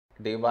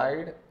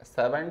Divide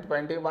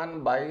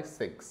 721 by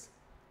 6.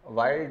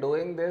 While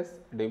doing this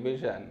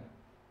division,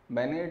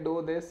 many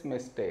do this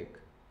mistake.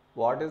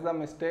 What is the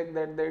mistake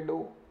that they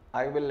do?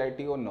 I will let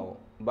you know.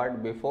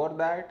 But before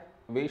that,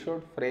 we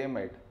should frame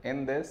it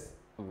in this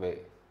way.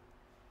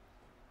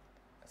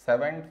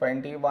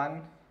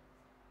 721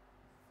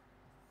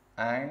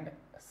 and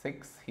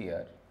 6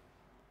 here.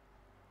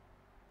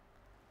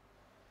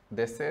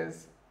 This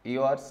is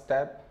your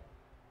step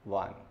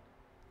 1.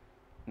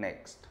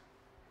 Next,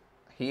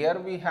 here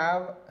we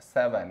have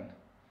 7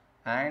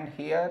 and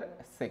here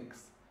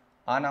 6.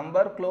 A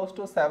number close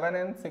to 7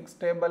 in 6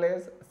 table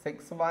is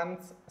 6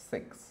 ones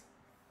 6.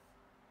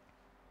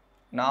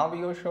 Now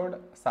you should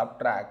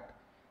subtract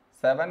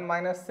 7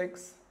 minus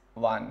 6,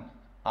 1.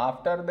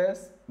 After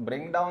this,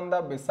 bring down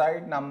the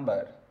beside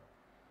number.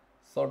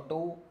 So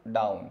 2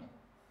 down.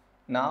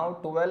 Now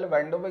 12,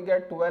 when do we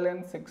get 12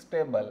 in 6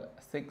 table?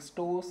 6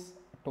 2's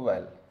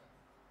 12.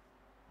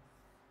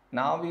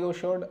 Now you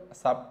should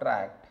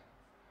subtract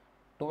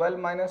 12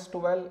 minus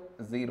 12,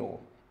 0.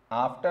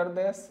 After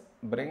this,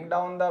 bring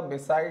down the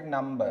beside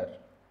number.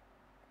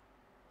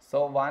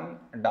 So 1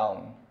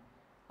 down.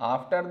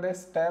 After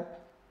this step,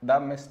 the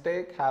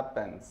mistake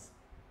happens.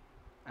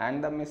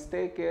 And the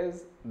mistake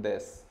is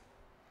this.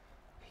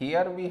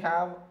 Here we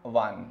have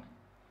 1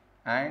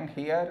 and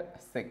here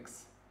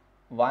 6.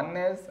 1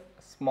 is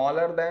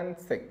smaller than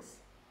 6.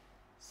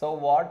 So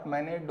what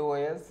many do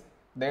is,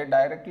 they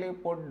directly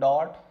put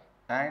dot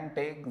and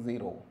take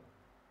 0,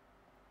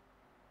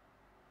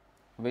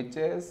 which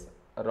is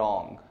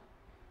wrong.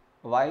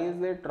 Why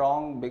is it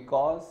wrong?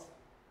 Because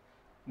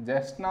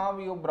just now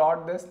you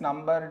brought this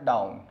number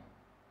down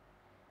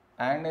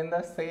and in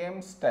the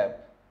same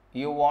step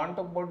you want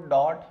to put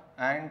dot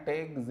and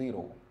take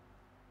 0,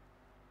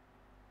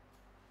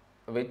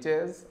 which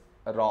is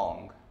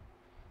wrong.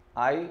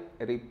 I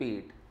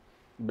repeat,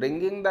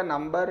 bringing the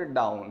number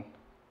down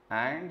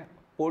and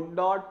put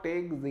dot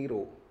take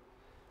 0.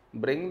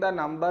 Bring the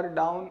number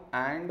down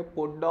and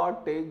put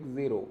dot take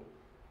 0.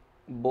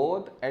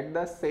 Both at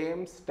the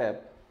same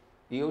step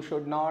you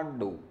should not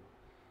do.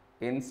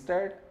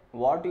 Instead,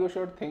 what you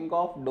should think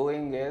of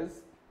doing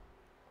is,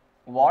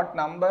 what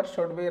number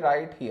should we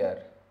write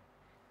here?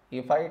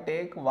 If I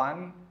take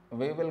 1,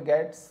 we will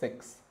get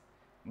 6.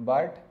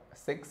 But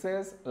 6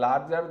 is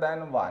larger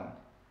than 1.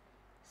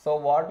 So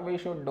what we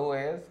should do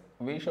is,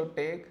 we should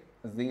take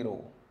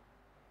 0.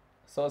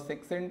 So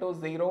 6 into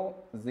 0,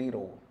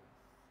 0.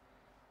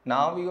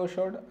 Now you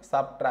should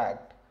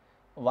subtract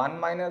 1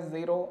 minus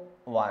 0,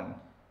 1.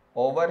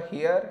 Over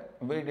here,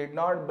 we did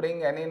not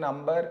bring any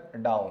number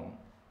down.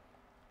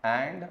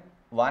 And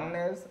 1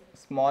 is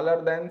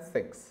smaller than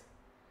 6.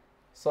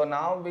 So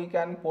now we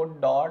can put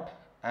dot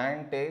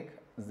and take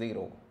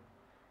 0.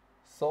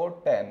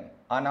 So 10.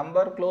 A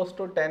number close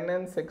to 10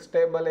 in 6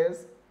 table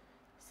is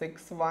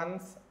 6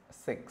 ones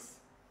 6.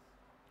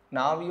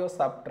 Now you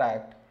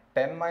subtract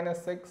 10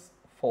 minus 6,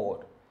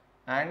 4.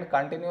 And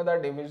continue the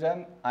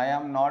division. I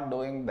am not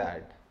doing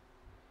that.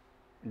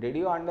 Did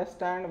you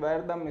understand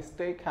where the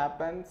mistake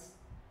happens?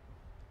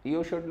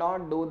 You should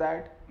not do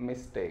that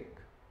mistake.